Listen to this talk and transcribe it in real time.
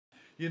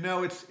You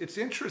know, it's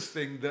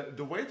interesting.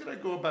 The way that I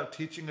go about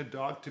teaching a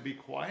dog to be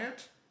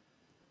quiet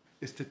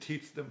is to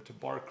teach them to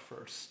bark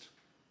first.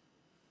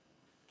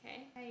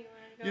 Okay, how you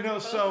want to go You know,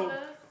 with both so of those?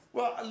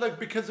 well, look,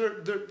 because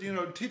they're you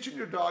know, teaching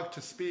your dog to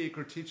speak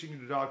or teaching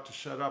your dog to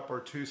shut up are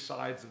two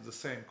sides of the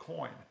same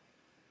coin.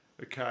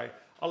 Okay,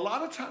 a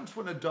lot of times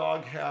when a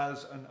dog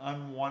has an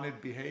unwanted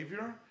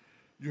behavior,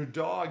 your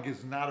dog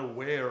is not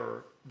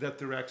aware that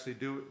they're actually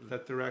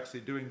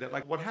doing that.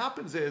 Like what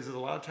happens is a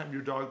lot of time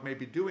your dog may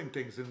be doing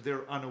things and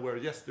they're unaware.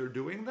 Yes, they're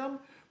doing them,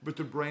 but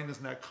the brain is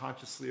not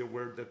consciously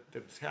aware that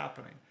it's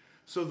happening.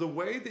 So the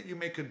way that you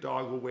make a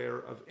dog aware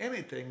of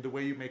anything, the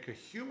way you make a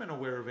human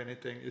aware of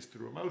anything, is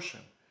through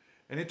emotion.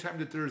 Anytime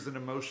that there's an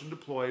emotion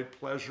deployed,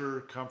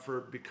 pleasure,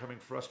 comfort, becoming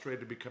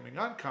frustrated, becoming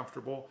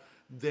uncomfortable,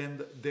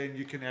 then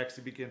you can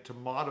actually begin to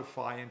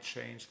modify and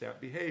change that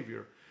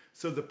behavior.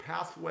 So the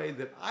pathway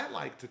that I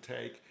like to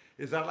take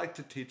is I like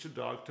to teach a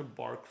dog to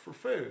bark for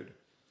food.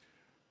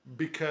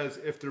 Because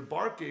if they're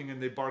barking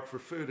and they bark for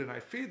food and I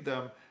feed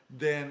them,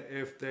 then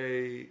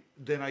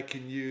I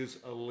can use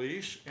a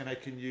leash, and I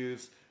can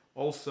use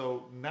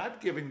also not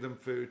giving them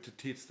food to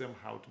teach them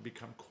how to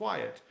become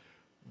quiet.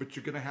 But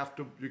you're gonna have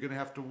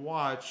to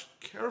watch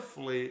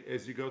carefully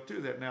as you go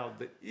through that. Now,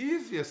 the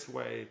easiest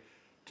way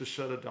to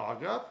shut a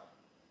dog up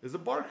is a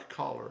bark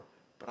collar,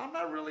 but I'm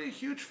not really a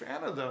huge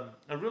fan of them.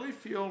 I really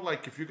feel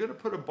like if you're gonna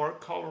put a bark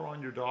collar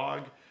on your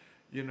dog,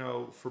 you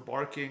know, for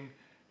barking,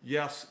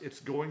 yes, it's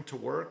going to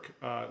work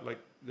like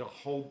the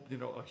whole, you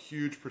know, a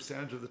huge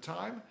percentage of the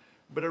time.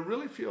 But I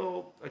really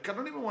feel like I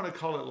don't even want to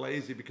call it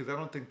lazy, because I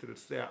don't think that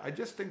it's that. I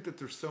just think that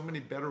there's so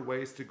many better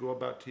ways to go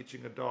about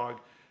teaching a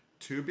dog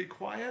to be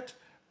quiet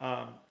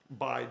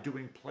by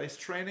doing place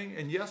training.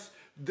 And yes,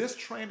 this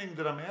training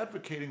that I'm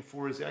advocating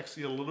for is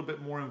actually a little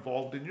bit more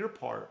involved in your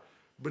part.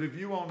 But if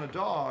you own a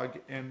dog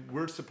and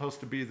we're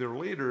supposed to be their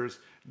leaders,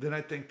 then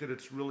I think that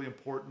it's really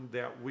important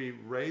that we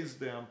raise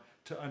them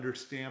to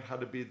understand how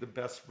to be the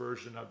best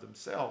version of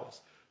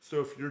themselves.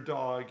 So if your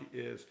dog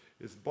is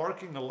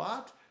barking a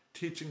lot,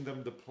 teaching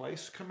them the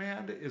place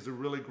command is a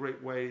really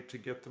great way to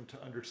get them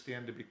to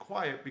understand to be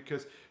quiet.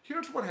 Because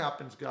here's what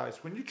happens,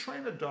 guys. When you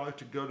train a dog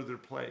to go to their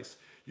place,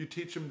 you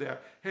teach them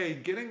that, hey,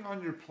 getting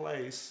on your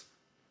place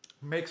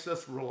makes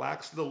us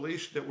relax the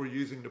leash that we're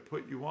using to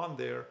put you on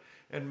there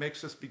and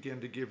makes us begin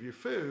to give you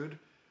food.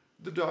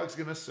 The dog's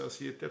going to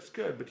associate that's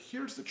good. But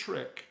here's the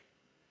trick.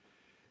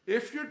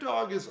 If your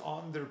dog is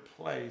on their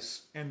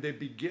place and they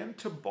begin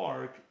to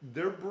bark,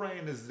 their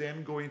brain is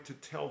then going to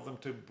tell them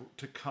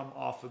to come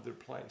off of their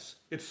place.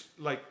 It's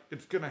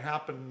going to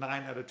happen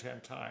 9 out of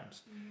 10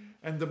 times. Mm-hmm.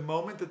 And the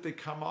moment that they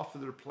come off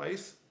of their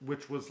place,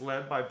 which was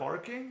led by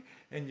barking,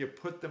 and you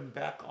put them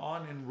back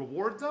on and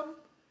reward them,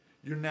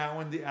 you're now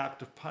in the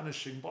act of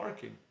punishing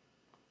barking.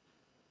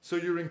 So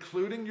you're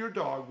including your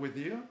dog with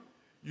you.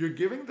 You're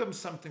giving them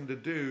something to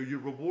do. You're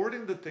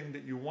rewarding the thing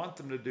that you want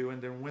them to do.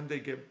 And then when they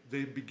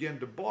begin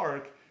to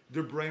bark,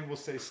 their brain will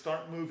say,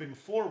 start moving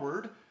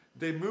forward.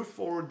 They move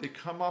forward, they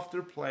come off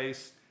their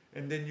place,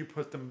 and then you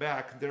put them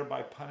back,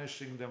 thereby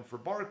punishing them for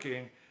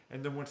barking.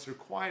 And then once they're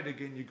quiet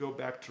again, you go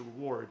back to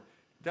reward.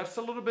 That's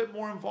a little bit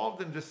more involved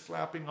than just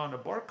slapping on a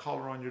bark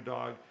collar on your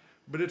dog,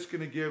 but it's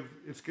going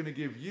to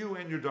give you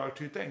and your dog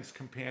two things: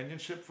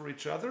 companionship for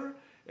each other,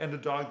 and a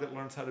dog that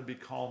learns how to be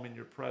calm in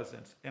your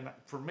presence. And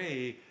for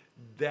me,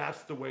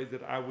 that's the way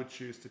that I would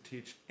choose to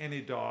teach any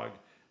dog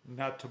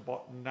not to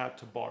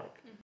bark.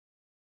 Mm-hmm.